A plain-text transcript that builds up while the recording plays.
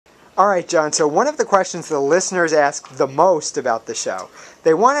All right, John, so one of the questions the listeners ask the most about the show,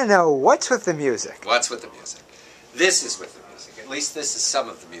 they want to know what's with the music. What's with the music? This is with the music. At least this is some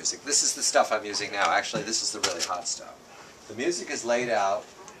of the music. This is the stuff I'm using now. Actually, this is the really hot stuff. The music is laid out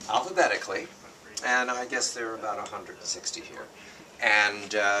alphabetically, and I guess there are about 160 here,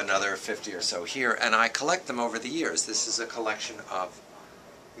 and another 50 or so here, and I collect them over the years. This is a collection of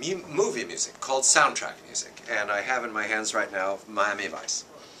movie music called soundtrack music, and I have in my hands right now Miami Vice.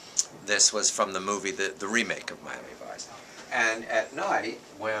 This was from the movie, the remake of Miami Vice. And at night,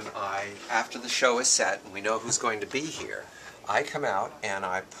 after the show is set and we know who's going to be here, I come out and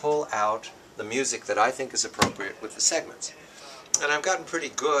I pull out the music that I think is appropriate with the segments. And I've gotten pretty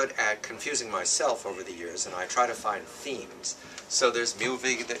good at confusing myself over the years, and I try to find themes. So there's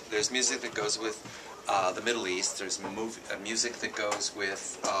music that goes with the Middle East, there's music that goes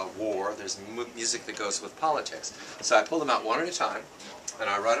with war, there's music that goes with politics. So I pull them out one at a time, and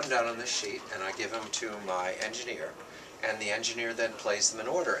I write them down on this sheet, and I give them to my engineer, and the engineer then plays them in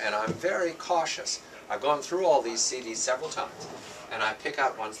order. And I'm very cautious. I've gone through all these CDs several times, and I pick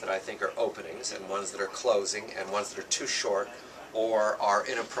out ones that I think are openings, and ones that are closing, and ones that are too short, or are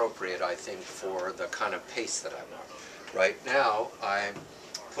inappropriate, I think, for the kind of pace that I want. Right now, I'm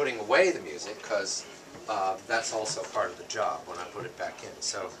putting away the music, because that's also part of the job when I put it back in.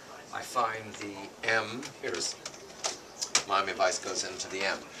 So I find the M, here's Miami Vice goes into the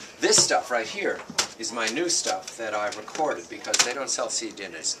M. This stuff right here is my new stuff that I've recorded, because they don't sell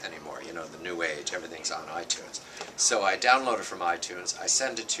CDs anymore, you know, the new age, everything's on iTunes. So I download it from iTunes, I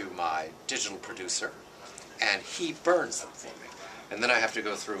send it to my digital producer, and he burns them for me. And then I have to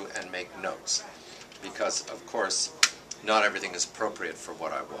go through and make notes, because, of course, not everything is appropriate for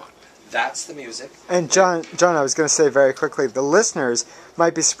what I want. That's the music. And John, I was going to say very quickly, the listeners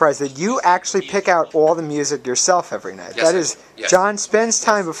might be surprised that you actually pick out all the music yourself every night. Yes, that is, yes. John spends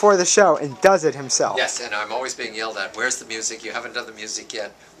time before the show and does it himself. Yes, and I'm always being yelled at, where's the music? You haven't done the music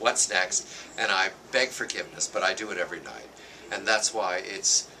yet. What's next? And I beg forgiveness, but I do it every night. And that's why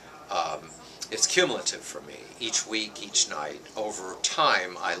it's cumulative for me. Each week, each night, over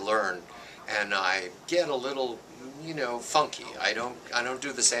time, I learn, and I get a little, you know, funky. I don't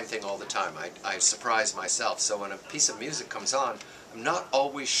do the same thing all the time. I surprise myself. So when a piece of music comes on, I'm not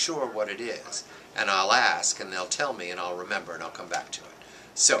always sure what it is. And I'll ask, and they'll tell me, and I'll remember, and I'll come back to it.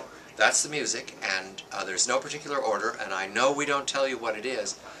 So that's the music, and there's no particular order, and I know we don't tell you what it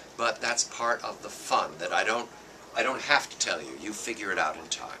is, but that's part of the fun, that I don't have to tell you. You figure it out in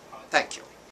time. Thank you.